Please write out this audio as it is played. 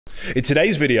In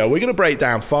today's video, we're going to break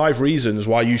down 5 reasons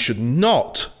why you should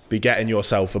not be getting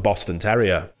yourself a Boston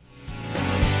Terrier.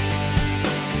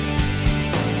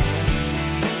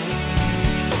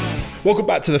 Welcome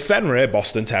back to the Fenrir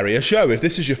Boston Terrier Show. If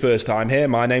this is your first time here,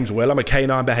 my name's Will. I'm a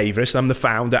canine behaviourist. I'm the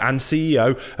founder and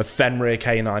CEO of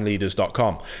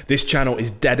FenrirCanineLeaders.com. This channel is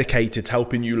dedicated to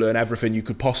helping you learn everything you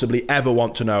could possibly ever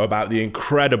want to know about the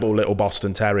incredible little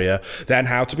Boston Terrier, then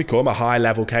how to become a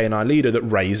high-level canine leader that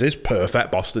raises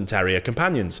perfect Boston Terrier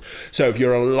companions. So if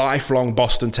you're a lifelong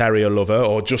Boston Terrier lover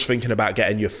or just thinking about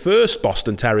getting your first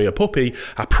Boston Terrier puppy,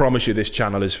 I promise you this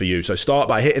channel is for you. So start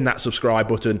by hitting that subscribe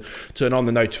button, turn on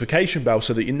the notification bell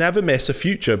so that you never miss a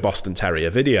future Boston Terrier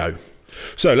video.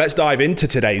 So let's dive into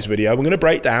today's video. We're going to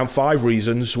break down 5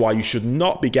 reasons why you should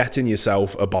not be getting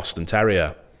yourself a Boston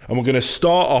Terrier. And we're going to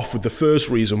start off with the first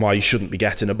reason why you shouldn't be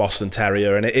getting a Boston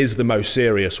Terrier, and it is the most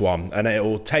serious one, and it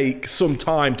will take some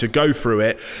time to go through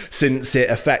it since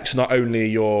it affects not only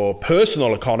your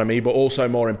personal economy but also,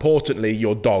 more importantly,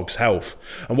 your dog's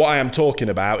health. And what I am talking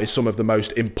about is some of the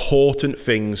most important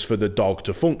things for the dog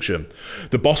to function.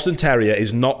 The Boston Terrier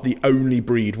is not the only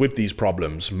breed with these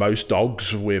problems. Most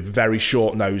dogs with very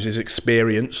short noses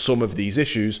experience some of these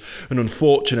issues, and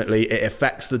unfortunately it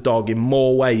affects the dog in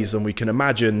more ways than we can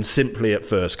imagine simply at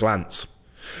first glance.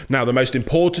 Now, the most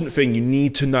important thing you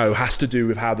need to know has to do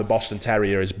with how the Boston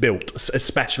Terrier is built,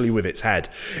 especially with its head.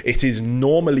 It is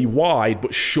normally wide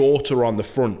but shorter on the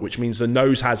front, which means the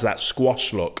nose has that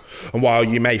squash look. And while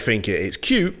you may think it is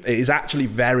cute, it is actually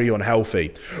very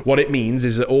unhealthy. What it means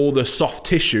is that all the soft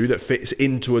tissue that fits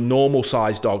into a normal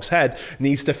sized dog's head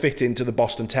needs to fit into the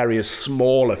Boston Terrier's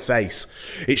smaller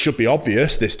face. It should be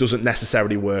obvious this doesn't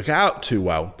necessarily work out too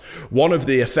well. One of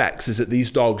the effects is that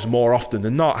these dogs, more often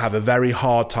than not, have a very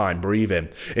hard time breathing.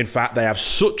 In fact, they have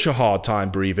such a hard time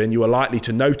breathing, you are likely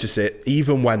to notice it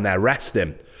even when they're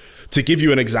resting. To give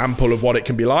you an example of what it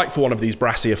can be like for one of these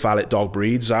brachycephalic dog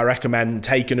breeds, I recommend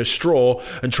taking a straw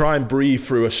and try and breathe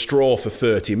through a straw for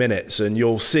 30 minutes, and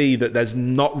you'll see that there's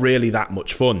not really that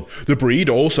much fun. The breed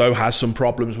also has some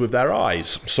problems with their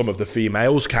eyes. Some of the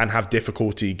females can have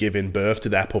difficulty giving birth to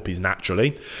their puppies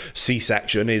naturally.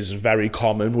 C-section is very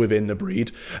common within the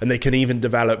breed, and they can even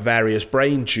develop various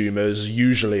brain tumours,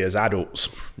 usually as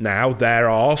adults. Now, there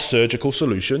are surgical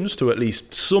solutions to at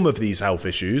least some of these health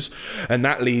issues, and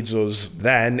that leads us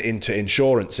then into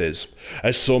insurances,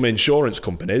 as some insurance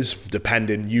companies,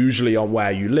 depending usually on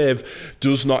where you live,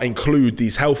 does not include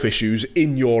these health issues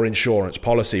in your insurance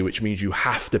policy, which means you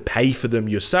have to pay for them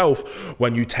yourself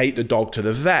when you take the dog to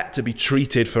the vet to be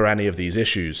treated for any of these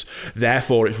issues.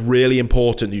 Therefore, it's really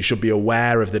important that you should be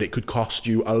aware of that it could cost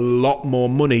you a lot more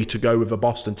money to go with a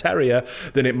Boston Terrier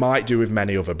than it might do with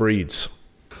many other breeds.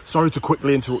 Sorry to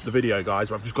quickly interrupt the video, guys,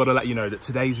 but I've just got to let you know that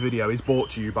today's video is brought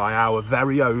to you by our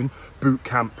very own boot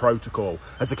camp protocol.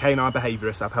 As a canine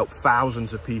behaviourist, I've helped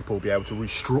thousands of people be able to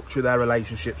restructure their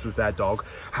relationships with their dog,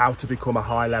 how to become a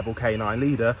high-level canine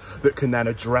leader that can then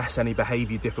address any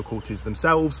behaviour difficulties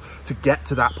themselves to get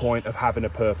to that point of having a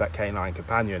perfect canine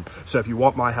companion. So if you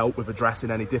want my help with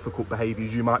addressing any difficult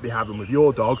behaviours you might be having with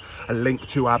your dog, a link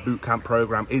to our boot camp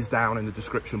programme is down in the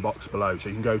description box below, so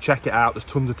you can go check it out. There's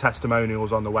tons of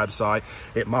testimonials on the website.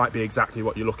 It might be exactly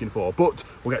what you're looking for, but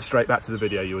we'll get straight back to the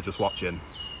video you were just watching.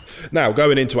 Now,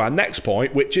 going into our next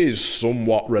point, which is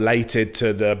somewhat related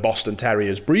to the Boston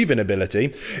Terrier's breathing ability,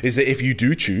 is that if you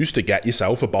do choose to get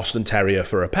yourself a Boston Terrier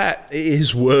for a pet, it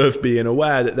is worth being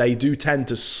aware that they do tend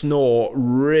to snore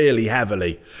really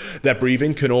heavily. Their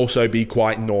breathing can also be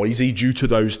quite noisy due to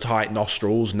those tight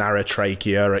nostrils, narrow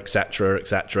trachea, etc.,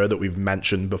 that we've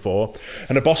mentioned before.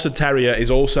 And a Boston Terrier is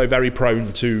also very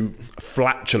prone to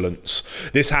flatulence.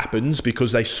 This happens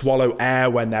because they swallow air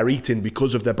when they're eating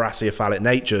because of their brachycephalic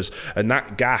nature, and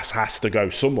that gas has to go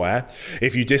somewhere.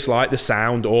 If you dislike the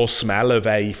sound or smell of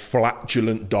a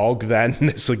flatulent dog, then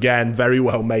this again very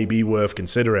well may be worth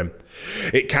considering.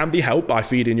 It can be helped by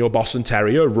feeding your Boston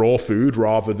Terrier raw food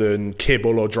rather than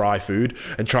kibble or dry food,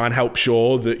 and try and help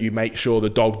sure that you make sure the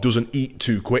dog doesn't eat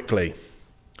too quickly.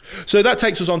 So that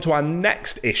takes us on to our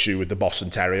next issue with the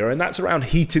Boston Terrier, and that's around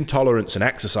heat intolerance and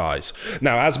exercise.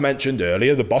 Now, as mentioned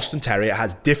earlier, the Boston Terrier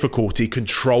has difficulty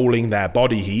controlling their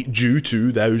body heat due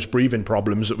to those breathing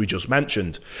problems that we just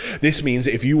mentioned. This means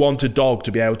that if you want a dog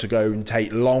to be able to go and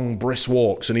take long, brisk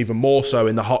walks, and even more so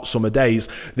in the hot summer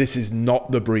days, this is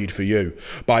not the breed for you.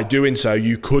 By doing so,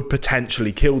 you could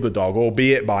potentially kill the dog,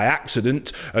 albeit by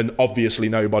accident, and obviously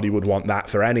nobody would want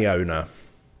that for any owner.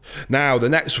 Now, the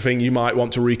next thing you might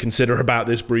want to reconsider about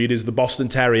this breed is the Boston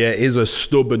Terrier is a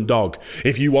stubborn dog.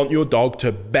 If you want your dog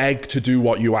to beg to do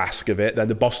what you ask of it, then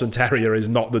the Boston Terrier is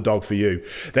not the dog for you.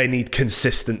 They need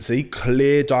consistency,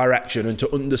 clear direction, and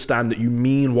to understand that you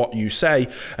mean what you say,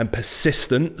 and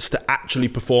persistence to actually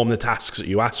perform the tasks that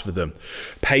you ask for them.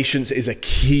 Patience is a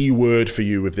key word for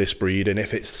you with this breed, and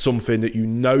if it's something that you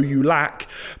know you lack,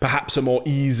 perhaps a more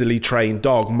easily trained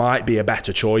dog might be a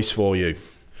better choice for you.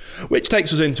 Which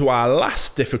takes us into our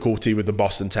last difficulty with the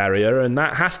Boston Terrier, and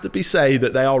that has to be said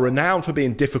that they are renowned for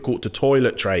being difficult to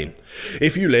toilet train.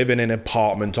 If you live in an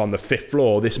apartment on the 5th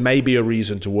floor, this may be a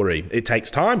reason to worry. It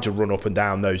takes time to run up and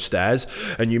down those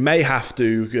stairs, and you may have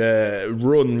to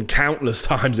run countless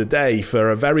times a day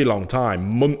for a very long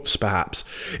time, months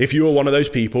perhaps. If you are one of those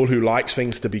people who likes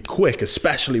things to be quick,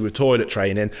 especially with toilet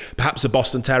training, perhaps the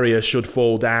Boston Terrier should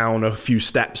fall down a few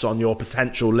steps on your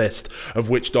potential list of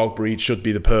which dog breed should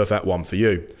be the perfect one for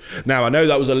you. Now, I know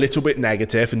that was a little bit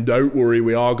negative, and don't worry,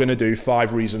 we are going to do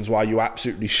 5 reasons why you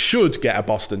absolutely should get a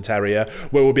Boston Terrier,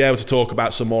 where we'll be able to talk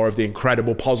about some more of the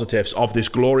incredible positives of this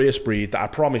glorious breed that I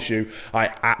promise you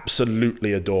I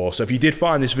absolutely adore. So if you did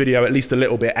find this video at least a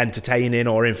little bit entertaining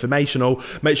or informational,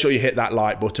 make sure you hit that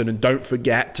like button, and don't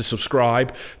forget to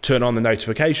subscribe, turn on the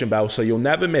notification bell so you'll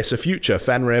never miss a future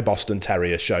Fenrir Boston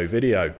Terrier show video.